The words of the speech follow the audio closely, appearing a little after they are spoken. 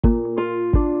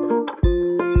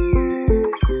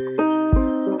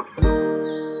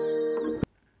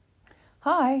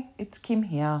it's Kim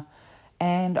here,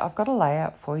 and I've got a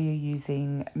layout for you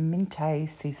using Mintay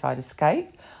Seaside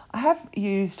Escape. I have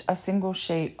used a single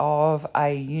sheet of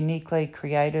a uniquely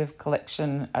creative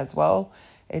collection as well.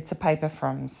 It's a paper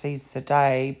from Seize the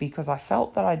Day because I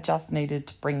felt that I just needed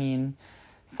to bring in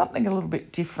something a little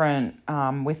bit different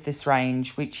with this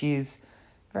range, which is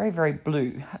very, very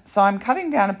blue. So I'm cutting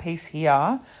down a piece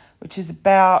here, which is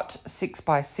about 6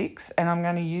 by 6, and I'm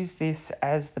going to use this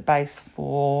as the base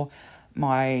for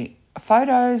my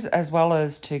photos as well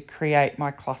as to create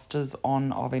my clusters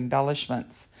of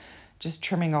embellishments. Just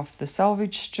trimming off the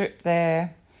selvage strip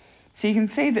there. So you can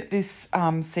see that this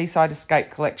Seaside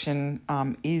Escape collection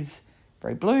is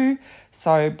very blue.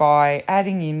 So by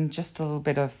adding in just a little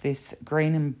bit of this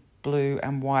green and blue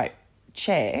and white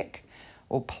check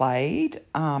or plaid,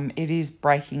 it is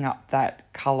breaking up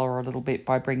that colour a little bit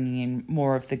by bringing in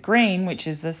more of the green, which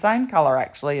is the same colour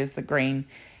actually as the green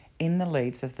in the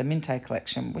leaves of the Mintay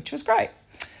collection, which was great.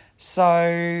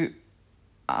 So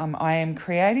I am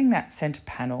creating that centre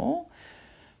panel,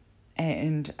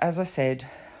 and as I said,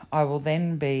 I will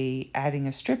then be adding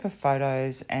a strip of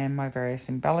photos and my various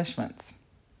embellishments.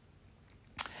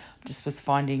 Just was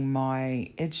finding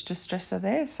my edge distresser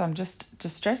there, so I'm just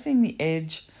distressing the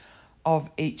edge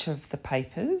of each of the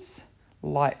papers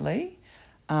lightly.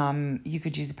 You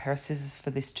could use a pair of scissors for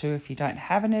this too if you don't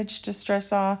have an edge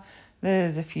distresser.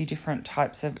 There's a few different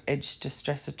types of edge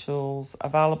distresser tools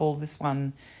available. This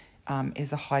one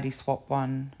is a Heidi Swap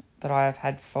one that I have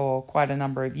had for quite a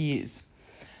number of years.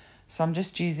 So I'm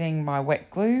just using my wet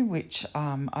glue, which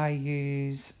I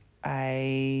use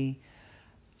a...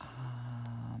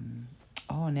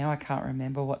 now I can't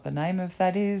remember what the name of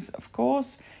that is, of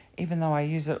course, even though I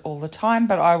use it all the time,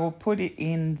 but I will put it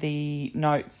in the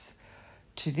notes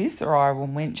to this, or I will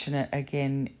mention it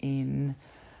again in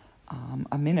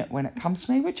a minute when it comes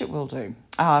to me, which it will do.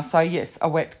 So yes, a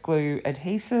wet glue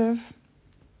adhesive.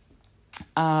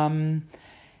 And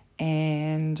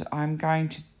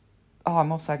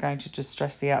I'm also going to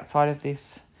distress the outside of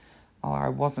this. I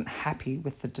wasn't happy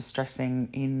with the distressing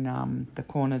in the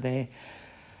corner there.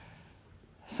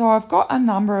 So I've got a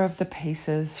number of the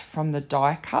pieces from the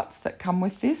die cuts that come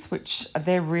with this, which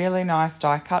they're really nice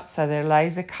die cuts. So they're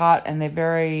laser cut and they're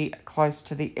very close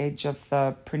to the edge of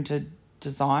the printed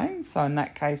design. So in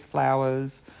that case,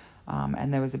 flowers,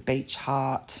 and there was a beach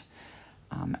heart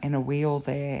and a wheel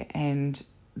there. And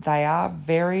they are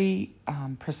very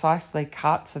precisely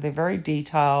cut, so they're very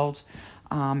detailed,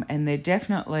 and they're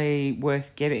definitely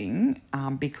worth getting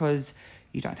because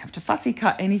you don't have to fussy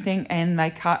cut anything, and they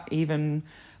cut even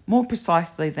more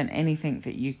precisely than anything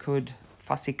that you could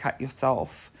fussy cut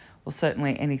yourself, or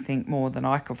certainly anything more than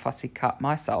I could fussy cut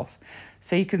myself.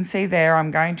 So you can see there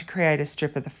I'm going to create a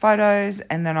strip of the photos,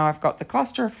 and then I've got the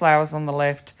cluster of flowers on the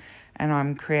left, and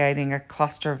I'm creating a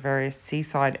cluster of various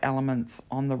seaside elements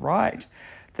on the right.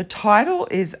 The title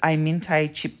is a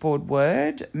Mintay chipboard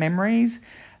word, Memories.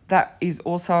 That is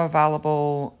also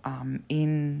available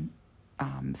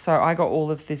so I got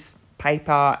all of this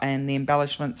paper and the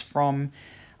embellishments from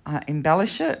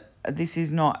Embellish It. This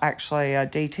is not actually a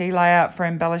DT layout for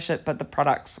Embellish It, but the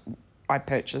products I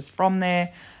purchased from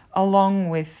there, along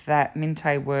with that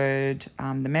Mintay word,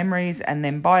 the Memories, and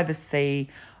then by the sea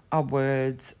are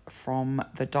words from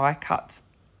the die cuts,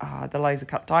 the laser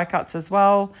cut die cuts as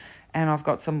well. And I've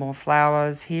got some more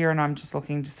flowers here, and I'm just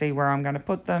looking to see where I'm going to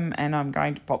put them, and I'm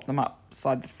going to pop them up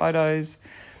beside the photos.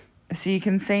 So you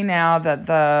can see now that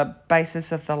the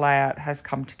basis of the layout has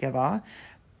come together,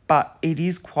 but it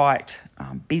is quite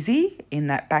busy in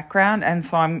that background. And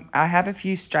so I have a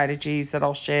few strategies that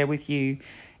I'll share with you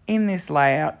in this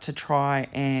layout to try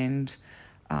and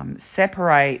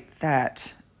separate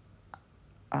that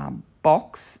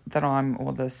box that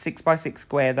or the 6 by 6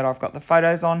 square that I've got the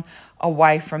photos on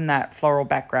away from that floral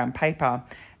background paper.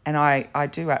 And I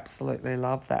do absolutely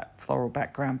love that floral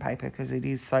background paper because it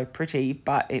is so pretty,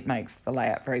 but it makes the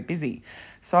layout very busy.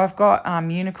 So I've got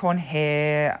unicorn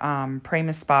hair,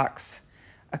 Prima Sparks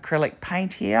acrylic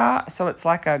paint here. So it's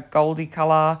like a goldy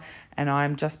colour, and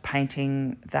I'm just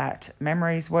painting that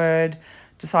Memories word.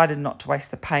 Decided not to waste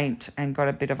the paint and got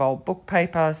a bit of old book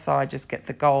paper, so I just get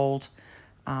the gold.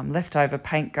 Leftover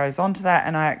paint goes onto that,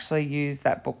 and I actually use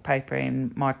that book paper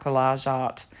in my collage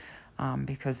art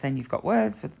because then you've got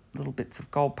words with little bits of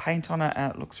gold paint on it,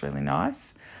 and it looks really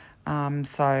nice.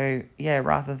 So yeah,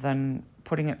 rather than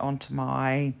putting it onto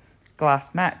my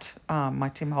glass mat, my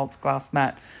Tim Holtz glass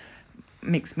mat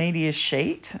mixed media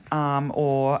sheet,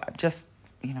 or just,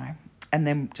 and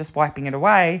then just wiping it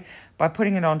away, by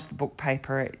putting it onto the book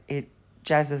paper, it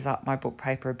jazzes up my book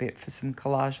paper a bit for some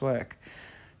collage work.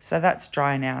 So that's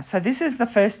dry now. So this is the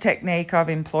first technique I've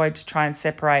employed to try and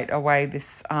separate away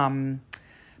this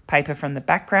paper from the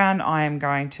background. I am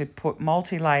going to put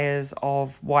multi-layers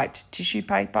of white tissue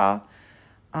paper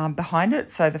behind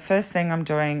it. So the first thing I'm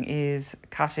doing is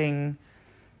cutting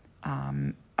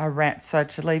around, so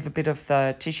to leave a bit of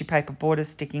the tissue paper border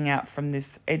sticking out from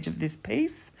this edge of this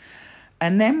piece.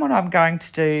 And then what I'm going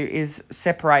to do is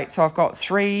separate. So I've got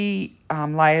 3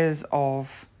 layers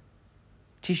of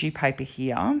tissue paper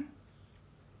here,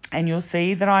 and you'll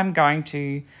see that I'm going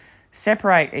to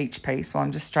separate each piece. Well,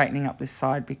 I'm just straightening up this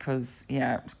side because,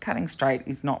 yeah, cutting straight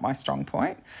is not my strong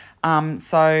point.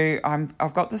 So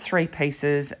I've got the 3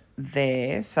 pieces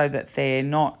there so that they're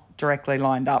not directly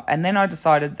lined up, and then I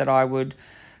decided that I would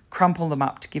crumple them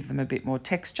up to give them a bit more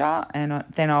texture, and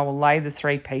then I will lay the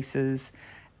 3 pieces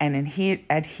and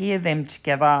adhere them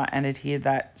together and adhere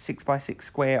that 6x6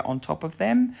 square on top of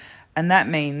them. And that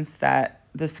means that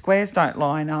the squares don't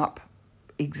line up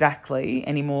exactly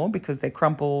anymore because they're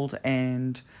crumpled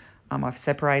and I've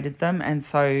separated them. And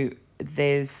so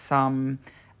there's some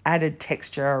added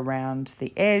texture around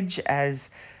the edge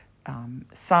as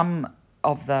some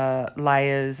of the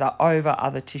layers are over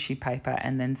other tissue paper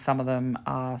and then some of them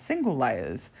are single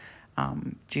layers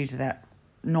due to that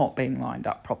not being lined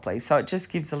up properly. So it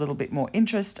just gives a little bit more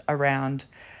interest around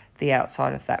the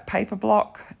outside of that paper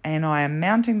block, and I am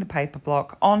mounting the paper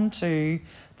block onto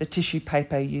the tissue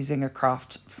paper using a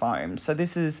craft foam. So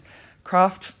this is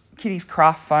Kitty's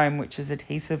craft foam, which is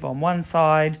adhesive on one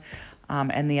side,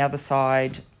 and the other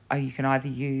side you can either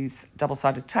use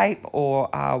double-sided tape or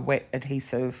wet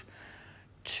adhesive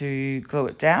to glue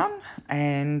it down.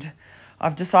 And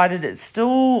I've decided it's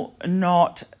still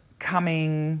not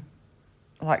coming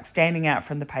like standing out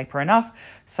from the paper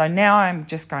enough. So now I'm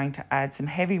just going to add some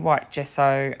heavy white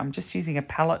gesso. I'm just using a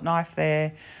palette knife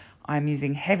there. I'm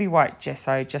using heavy white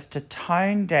gesso just to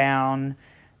tone down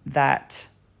that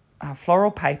floral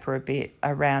paper a bit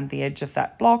around the edge of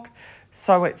that block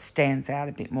so it stands out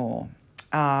a bit more.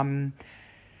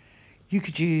 You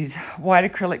could use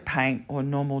white acrylic paint or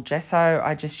normal gesso.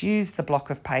 I just use the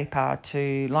block of paper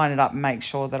to line it up and make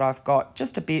sure that I've got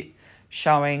just a bit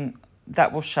showing.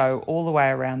 That will show all the way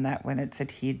around that when it's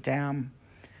adhered down.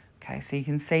 Okay, so you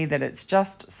can see that it's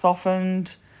just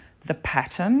softened the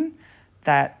pattern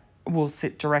that will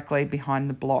sit directly behind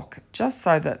the block, just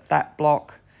so that that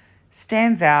block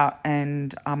stands out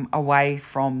and away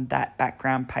from that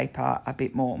background paper a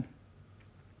bit more.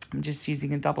 I'm just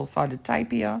using a double-sided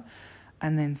tape here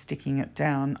and then sticking it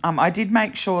down. I did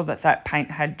make sure that that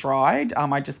paint had dried.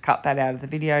 I just cut that out of the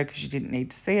video because you didn't need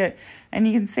to see it. And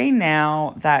you can see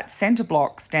now that centre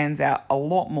block stands out a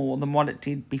lot more than what it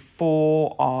did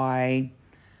before I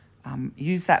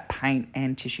used that paint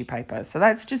and tissue paper. So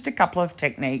that's just a couple of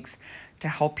techniques to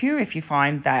help you if you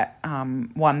find that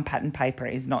one pattern paper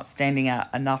is not standing out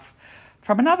enough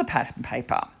from another pattern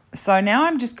paper. So now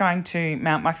I'm just going to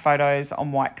mount my photos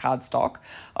on white cardstock.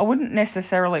 I wouldn't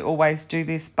necessarily always do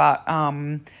this, but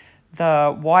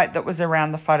the white that was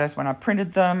around the photos when I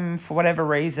printed them, for whatever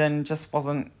reason, just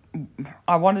wasn't,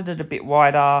 I wanted it a bit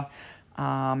wider,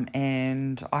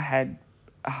 and I had,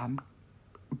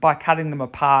 by cutting them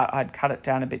apart, I'd cut it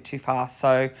down a bit too fast.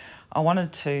 So I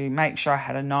wanted to make sure I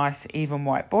had a nice even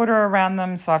white border around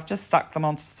them. So I've just stuck them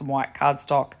onto some white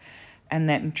cardstock and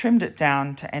then trimmed it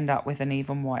down to end up with an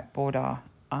even white border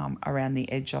around the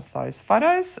edge of those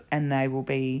photos, and they will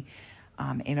be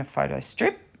in a photo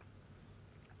strip.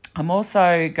 I'm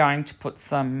also going to put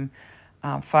some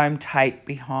foam tape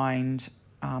behind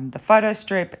the photo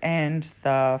strip and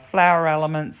the flower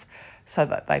elements so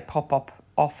that they pop up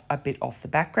off a bit off the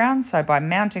background. So by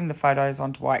mounting the photos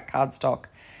onto white cardstock,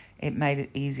 it made it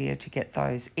easier to get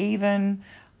those even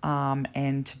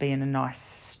and to be in a nice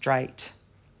straight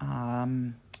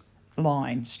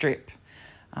line strip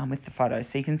with the photos.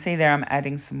 So you can see there I'm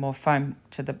adding some more foam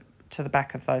to the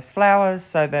back of those flowers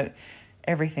so that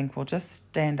everything will just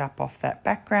stand up off that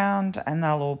background and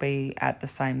they'll all be at the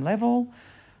same level.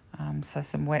 So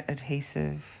some wet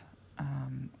adhesive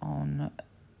on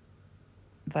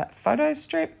that photo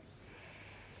strip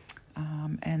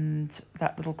and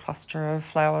that little cluster of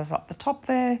flowers up the top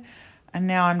there. And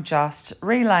now I'm just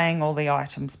relaying all the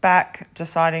items back,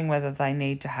 deciding whether they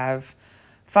need to have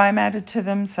foam added to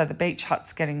them. So the beach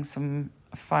hut's getting some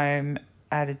foam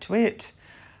added to it.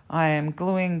 I am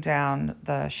gluing down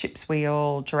the ship's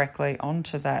wheel directly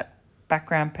onto that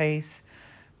background piece,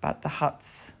 but the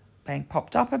hut's being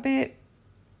popped up a bit.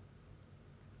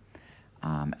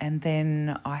 And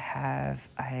then I have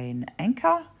an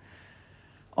anchor.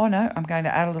 Oh no, I'm going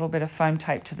to add a little bit of foam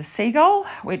tape to the seagull,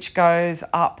 which goes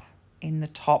up in the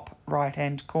top right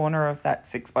hand corner of that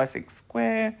 6x6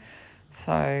 square.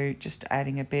 So just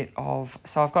adding a bit of,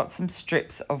 so I've got some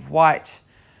strips of white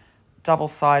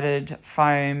double-sided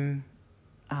foam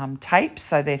tape,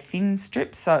 so they're thin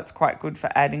strips, so it's quite good for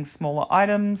adding smaller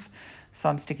items. So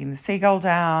I'm sticking the seagull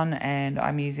down, and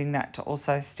I'm using that to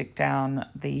also stick down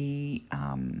the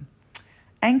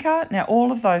anchor. Now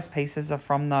all of those pieces are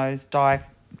from those die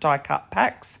cut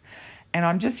packs, and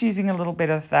I'm just using a little bit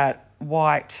of that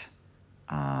white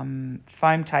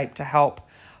foam tape to help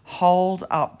hold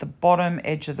up the bottom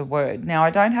edge of the word. Now I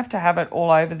don't have to have it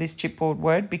all over this chipboard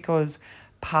word, because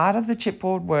part of the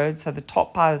chipboard word, so the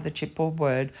top part of the chipboard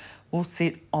word, will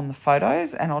sit on the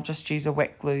photos, and I'll just use a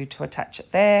wet glue to attach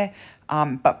it there.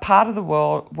 But part of the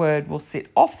word will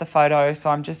sit off the photo, so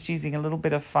I'm just using a little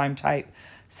bit of foam tape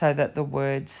so that the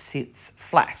word sits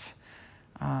flat.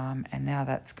 And now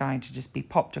that's going to just be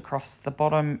popped across the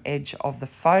bottom edge of the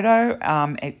photo.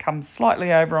 It comes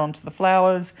slightly over onto the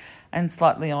flowers and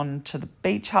slightly onto the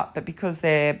beach hut, but because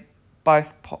they're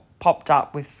both popped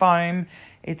up with foam,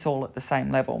 it's all at the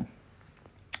same level.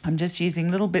 I'm just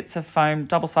using little bits of foam,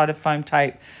 double-sided foam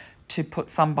tape, to put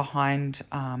some behind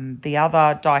the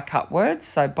other die-cut words,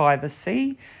 so by the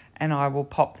sea, and I will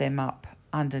pop them up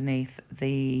underneath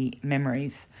the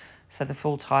memories. So the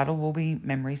full title will be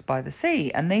Memories by the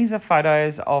Sea. And these are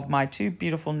photos of my two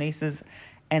beautiful nieces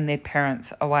and their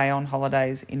parents away on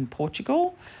holidays in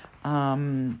Portugal.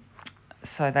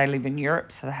 So they live in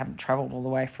Europe, so they haven't travelled all the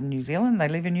way from New Zealand. They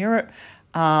live in Europe,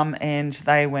 and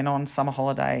they went on summer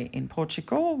holiday in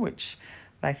Portugal, which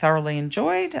they thoroughly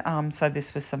enjoyed. So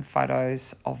this was some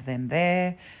photos of them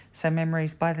there. So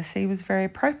Memories by the Sea was very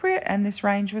appropriate, and this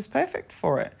range was perfect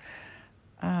for it.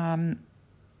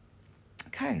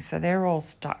 Okay, so they're all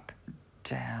stuck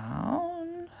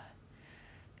down,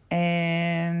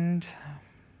 and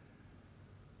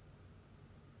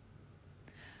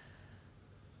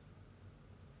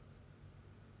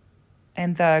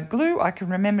the glue I can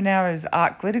remember now is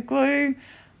art glitter glue,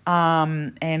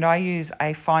 and I use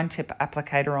a fine tip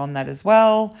applicator on that as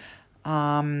well.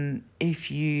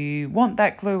 If you want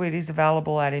that glue, it is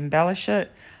available at Embellish It.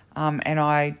 And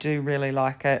I do really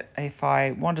like it. If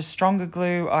I want a stronger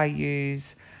glue, I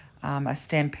use a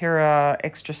Stampera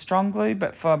extra strong glue,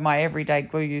 but for my everyday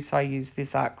glue use, I use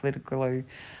this art glitter glue.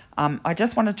 I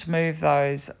just wanted to move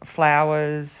those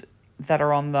flowers that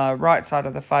are on the right side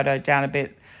of the photo down a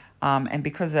bit, and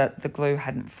because the glue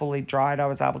hadn't fully dried, I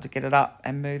was able to get it up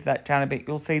and move that down a bit.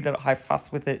 You'll see that I fuss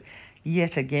with it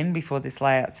yet again before this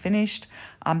layout's finished.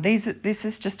 This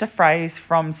is just a phrase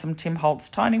from some Tim Holtz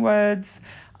Tiny Words,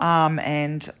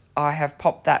 and I have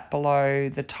popped that below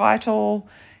the title,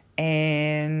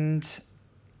 and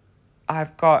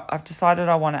I've decided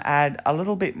I want to add a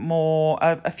little bit more,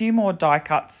 a few more die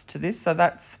cuts to this. So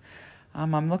that's,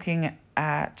 I'm looking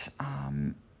at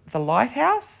the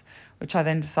lighthouse, which I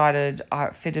then decided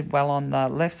fitted well on the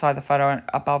left side of the photo and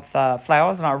above the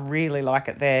flowers, and I really like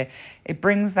it there. It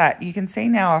brings that, you can see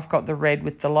now I've got the red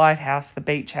with the lighthouse, the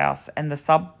beach house, and the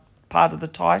sub part of the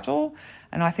title,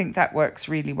 and I think that works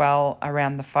really well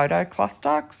around the photo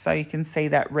cluster. So you can see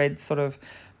that red sort of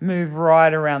move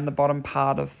right around the bottom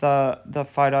part of the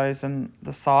photos and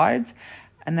the sides.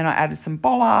 And then I added some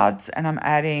bollards, and I'm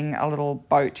adding a little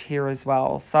boat here as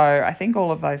well. So I think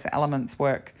all of those elements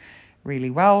work really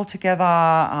well together.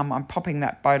 I'm popping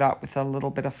that boat up with a little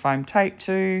bit of foam tape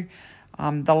too.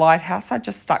 The lighthouse I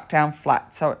just stuck down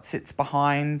flat so it sits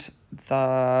behind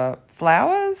the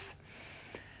flowers.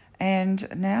 And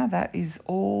now that is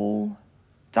all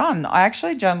done. I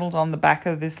actually journaled on the back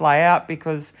of this layout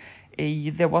because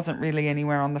there wasn't really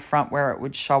anywhere on the front where it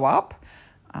would show up.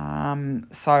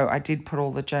 So I did put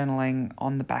all the journaling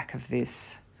on the back of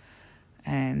this.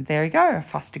 And there you go. I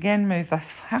fussed again, moved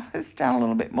those flowers down a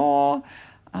little bit more.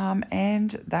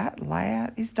 And that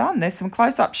layout is done. There's some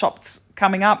close-up shots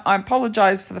coming up. I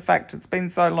apologise for the fact it's been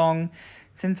so long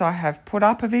since I have put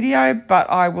up a video, but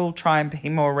I will try and be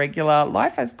more regular.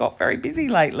 Life has got very busy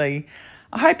lately.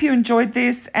 I hope you enjoyed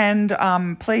this, and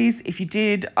please, if you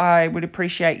did, I would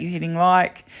appreciate you hitting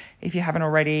like. If you haven't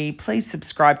already, please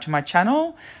subscribe to my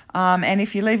channel. And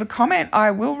if you leave a comment,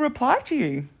 I will reply to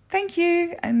you. Thank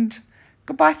you, and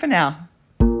goodbye for now.